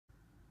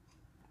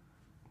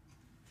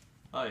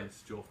Hi,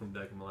 it's Joel from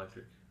Dijkema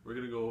Electric. We're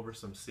going to go over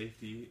some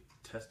safety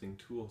testing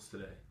tools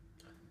today.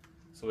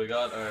 So we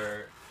got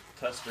our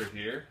tester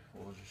here.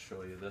 We'll just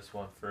show you this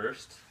one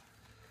first.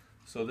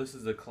 So this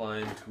is the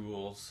Klein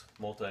Tools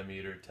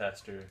multimeter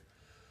tester.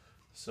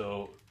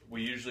 So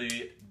we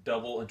usually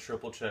double and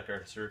triple check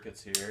our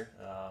circuits here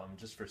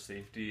just for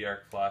safety,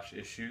 arc flash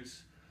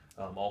issues.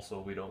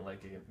 Also, we don't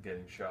like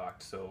getting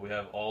shocked. So we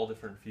have all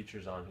different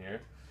features on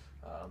here.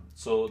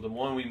 So the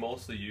one we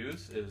mostly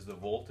use is the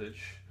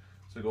voltage.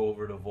 So go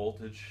over to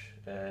voltage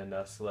and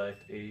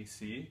select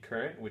AC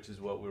current, which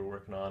is what we're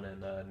working on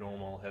in a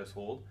normal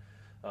household.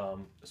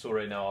 So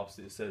right now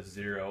obviously it says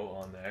 0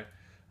 on there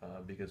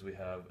because we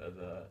have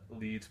the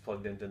leads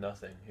plugged into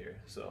nothing here.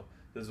 So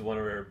this is one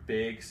of our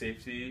big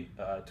safety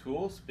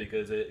tools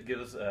because it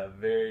gives us a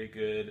very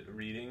good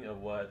reading of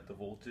what the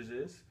voltage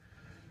is.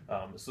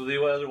 So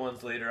the other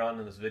ones later on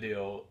in this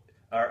video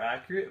are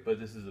accurate, but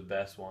this is the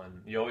best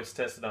one. You always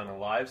test it on a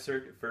live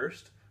circuit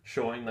first,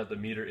 showing that the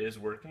meter is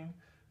working.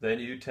 Then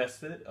you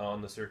test it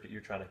on the circuit you're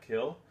trying to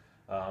kill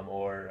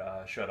or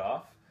shut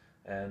off,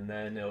 and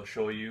then it'll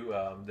show you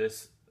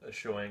this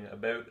showing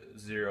about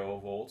 0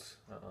 volts,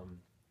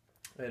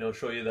 and it'll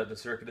show you that the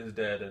circuit is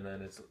dead, and then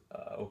it's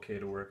okay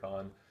to work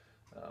on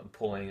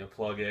pulling a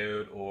plug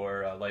out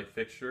or a light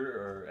fixture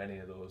or any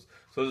of those.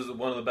 So this is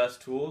one of the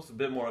best tools. A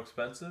bit more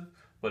expensive,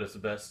 but it's the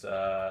best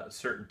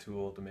certain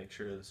tool to make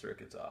sure the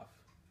circuit's off.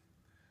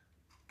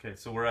 Okay,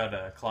 so we're at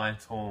a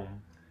client's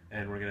home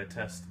and we're going to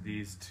test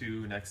these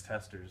two next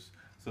testers.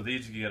 So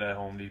these you can get at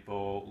Home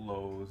Depot,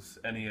 Lowe's,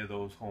 any of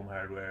those home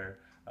hardware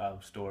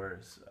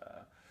stores,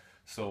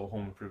 so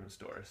home improvement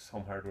stores,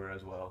 home hardware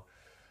as well.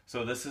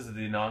 So this is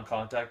the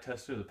non-contact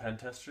tester, the pen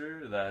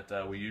tester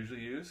that we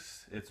usually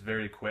use. It's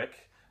very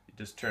quick. You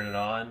just turn it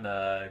on,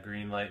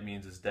 green light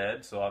means it's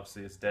dead, so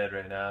obviously it's dead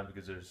right now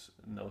because there's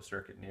no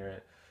circuit near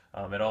it.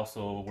 It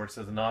also works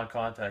as a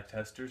non-contact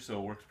tester, so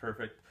it works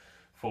perfect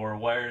for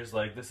wires.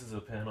 Like this is a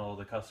panel of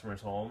the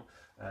customer's home,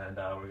 and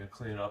we're going to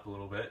clean it up a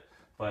little bit.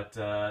 But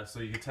so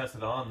you can test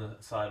it on the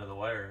side of the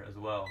wire as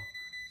well.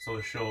 So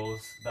it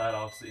shows that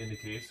obviously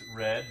indicates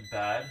red,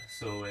 bad,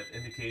 so it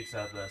indicates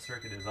that the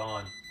circuit is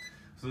on.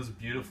 So this is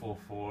beautiful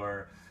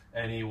for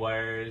any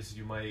wires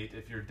you might,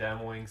 if you're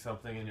demoing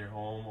something in your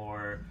home,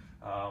 or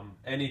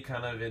any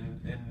kind of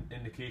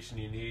indication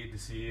you need to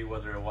see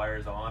whether a wire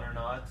is on or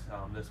not.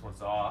 This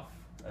one's off,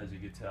 as you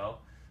can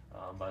tell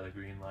by the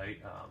green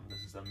light. This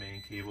is the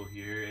main cable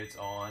here, it's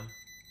on.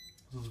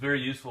 So it's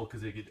very useful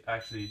because it could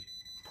actually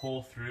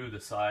pull through the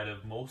side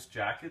of most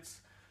jackets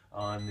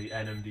on the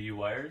NMD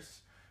wires,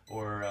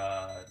 or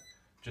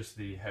just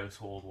the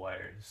household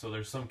wires. So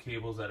there's some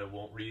cables that it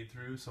won't read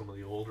through, some of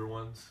the older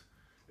ones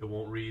it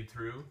won't read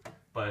through,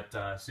 but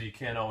so you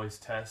can't always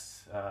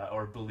test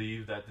or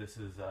believe that this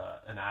is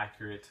an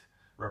accurate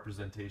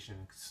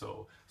representation.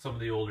 So some of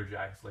the older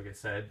jackets, like I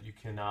said, you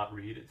cannot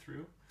read it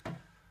through.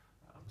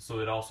 So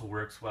it also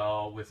works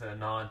well with a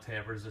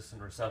non-tamper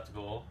resistant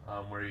receptacle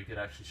where you could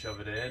actually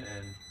shove it in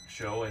and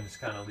show and just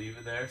kind of leave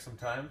it there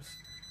sometimes,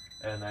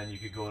 and then you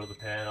could go to the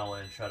panel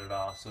and shut it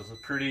off. So it's a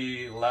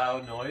pretty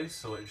loud noise,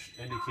 so it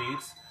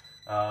indicates.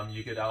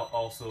 You could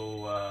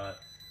also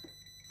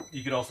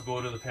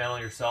go to the panel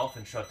yourself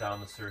and shut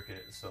down the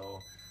circuit. So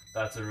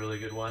that's a really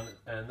good one.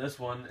 And this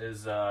one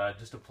is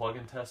just a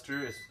plug-in tester.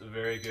 It's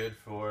very good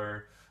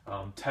for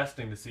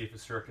testing to see if a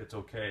circuit's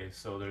okay.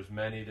 So there's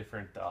many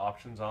different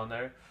options on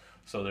there.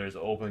 So there's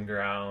open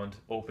ground,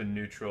 open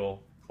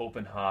neutral,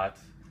 open hot,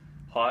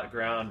 hot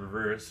ground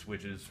reverse,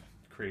 which is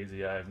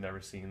crazy. I've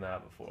never seen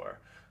that before.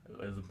 It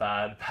was a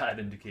bad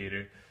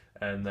indicator.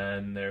 And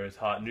then there's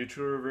hot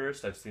neutral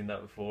reverse. I've seen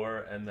that before.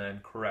 And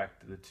then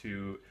correct, the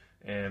two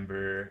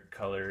amber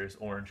colors,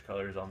 orange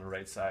colors on the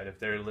right side. If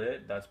they're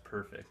lit, that's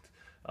perfect.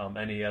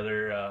 Any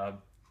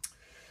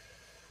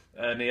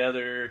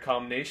other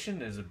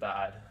combination is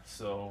bad.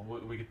 So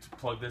we could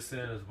plug this in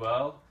as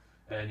well,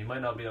 and you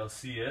might not be able to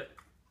see it,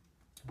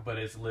 but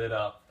it's lit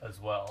up as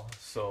well.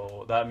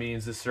 So that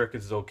means the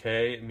circuit is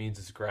okay. It means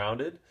it's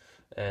grounded,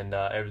 and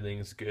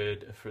everything's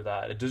good for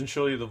that. It doesn't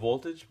show you the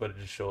voltage, but it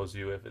just shows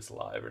you if it's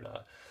live or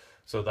not.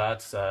 So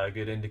that's a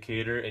good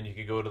indicator, and you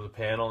could go to the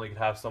panel, you could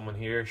have someone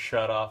here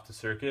shut off the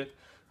circuit.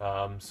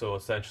 So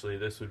essentially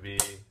this would be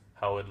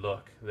how it would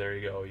look. There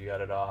you go, you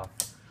got it off.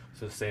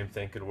 So the same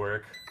thing could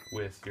work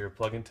with your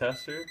plug-in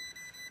tester.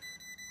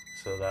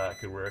 So that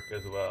could work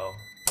as well.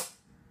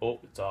 Oh,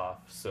 it's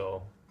off.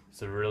 So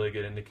it's a really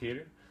good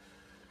indicator.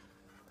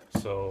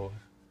 So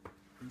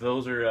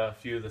those are a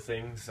few of the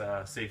things,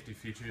 safety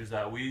features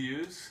that we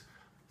use.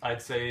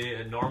 I'd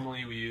say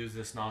normally we use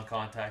this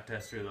non-contact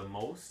tester the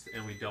most,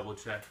 and we double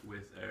check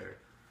with our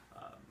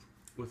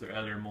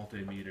other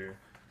multimeter.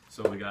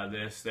 So we got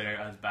this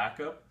there as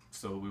backup,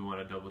 so we want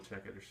to double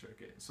check our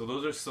circuit. So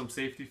those are some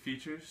safety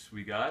features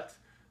we got.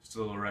 Just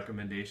a little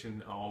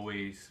recommendation: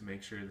 always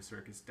make sure the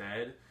circuit's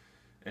dead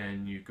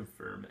and you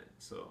confirm it.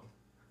 So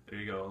there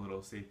you go, a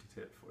little safety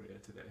tip for you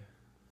today.